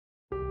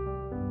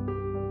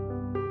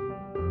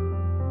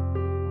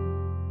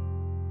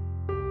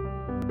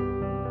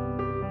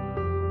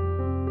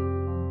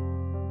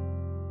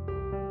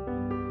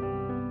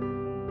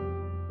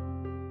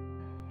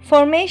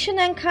Formation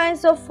and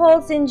kinds of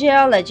faults in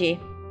geology.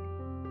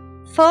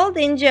 Fault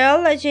in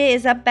geology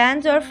is a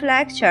bend or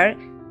flexure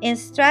in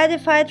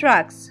stratified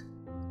rocks.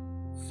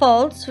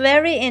 Faults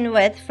vary in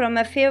width from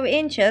a few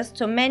inches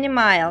to many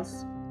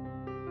miles.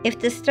 If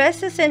the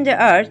stresses in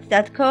the earth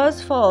that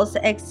cause faults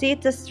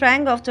exceed the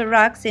strength of the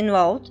rocks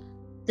involved,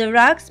 the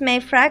rocks may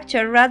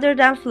fracture rather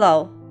than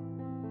flow.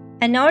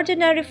 An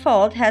ordinary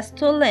fault has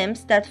two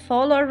limbs that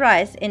fall or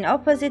rise in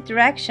opposite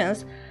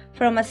directions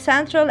from a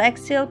central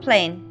axial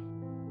plane.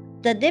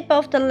 The dip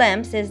of the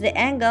limbs is the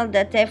angle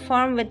that they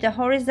form with the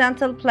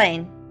horizontal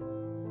plane.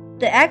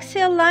 The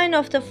axial line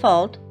of the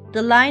fault,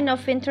 the line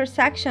of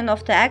intersection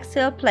of the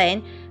axial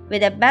plane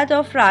with a bed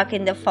of rock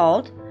in the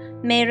fault,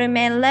 may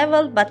remain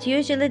level but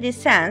usually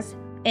descends,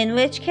 in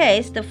which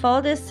case the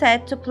fault is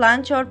said to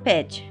plunge or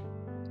pitch.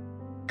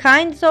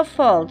 Kinds of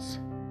faults.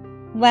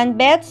 When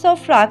beds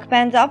of rock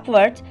bend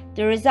upward,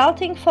 the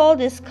resulting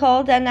fault is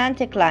called an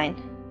anticline.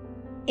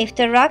 If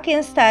the rock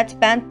instead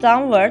bent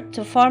downward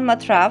to form a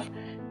trough,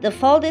 the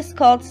fault is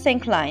called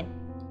syncline.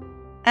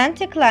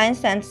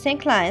 Anticlines and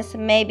synclines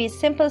may be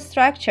simple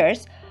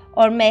structures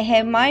or may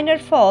have minor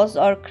faults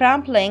or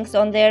crumplings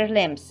on their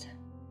limbs.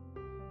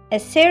 A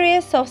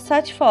series of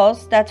such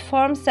faults that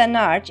forms an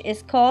arch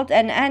is called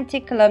an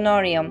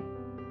anticlinorium.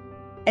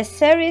 A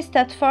series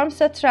that forms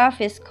a trough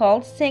is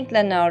called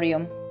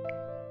synclinorium.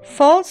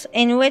 Faults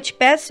in which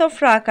beds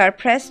of rock are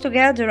pressed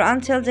together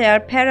until they are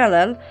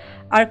parallel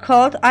are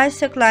called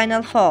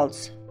isoclinal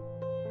faults.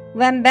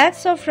 When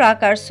beds of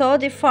rock are so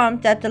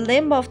deformed that the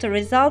limb of the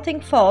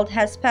resulting fault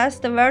has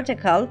passed the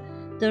vertical,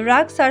 the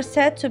rocks are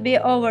said to be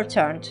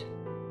overturned.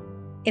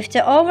 If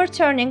the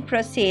overturning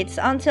proceeds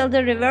until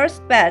the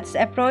reversed beds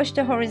approach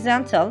the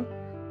horizontal,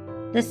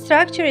 the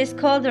structure is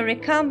called a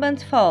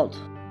recumbent fault.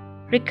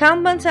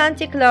 Recumbent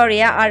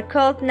anticloria are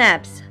called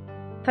nappes,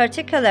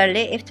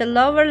 particularly if the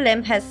lower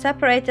limb has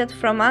separated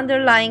from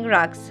underlying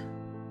rocks.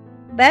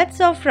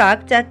 Beds of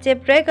rock that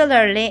dip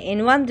regularly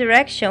in one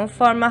direction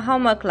form a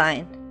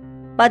homocline.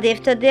 But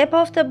if the dip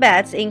of the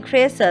beds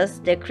increases,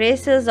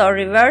 decreases, or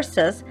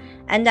reverses,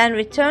 and then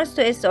returns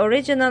to its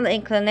original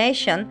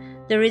inclination,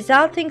 the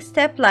resulting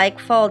step-like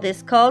fault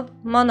is called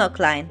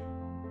monocline.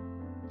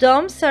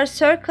 Domes are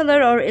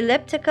circular or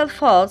elliptical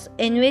faults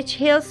in which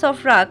hills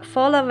of rock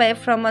fall away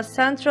from a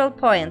central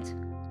point.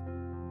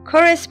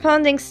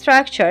 Corresponding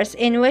structures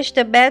in which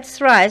the beds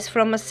rise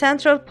from a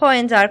central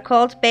point are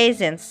called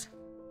basins.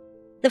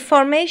 The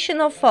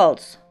formation of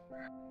faults.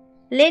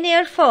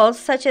 Linear faults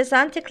such as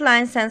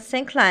anticlines and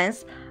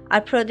synclines are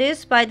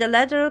produced by the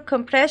lateral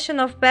compression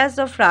of beds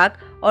of rock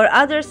or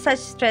other such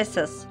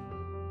stresses.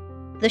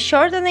 The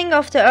shortening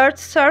of the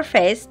Earth's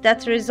surface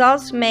that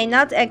results may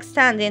not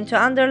extend into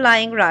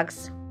underlying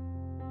rocks.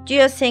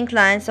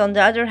 Geosynclines, on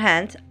the other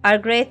hand, are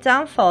great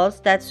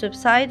downfalls that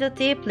subsided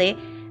deeply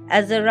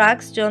as the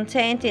rocks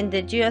contained in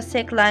the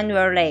geosyncline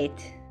were laid.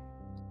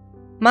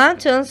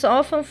 Mountains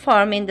often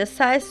form in the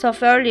sites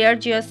of earlier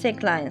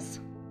geosynclines.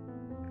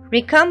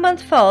 Recumbent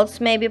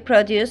faults may be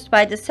produced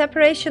by the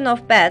separation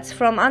of beds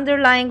from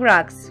underlying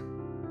rocks.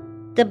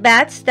 The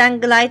beds then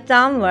glide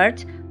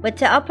downward, with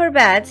the upper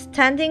beds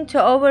tending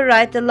to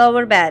override the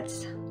lower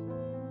beds.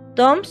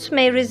 Domes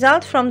may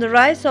result from the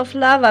rise of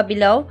lava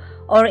below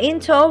or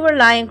into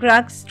overlying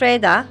rock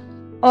strata,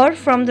 or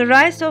from the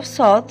rise of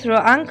salt through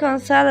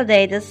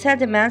unconsolidated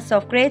sediments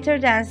of greater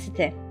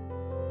density.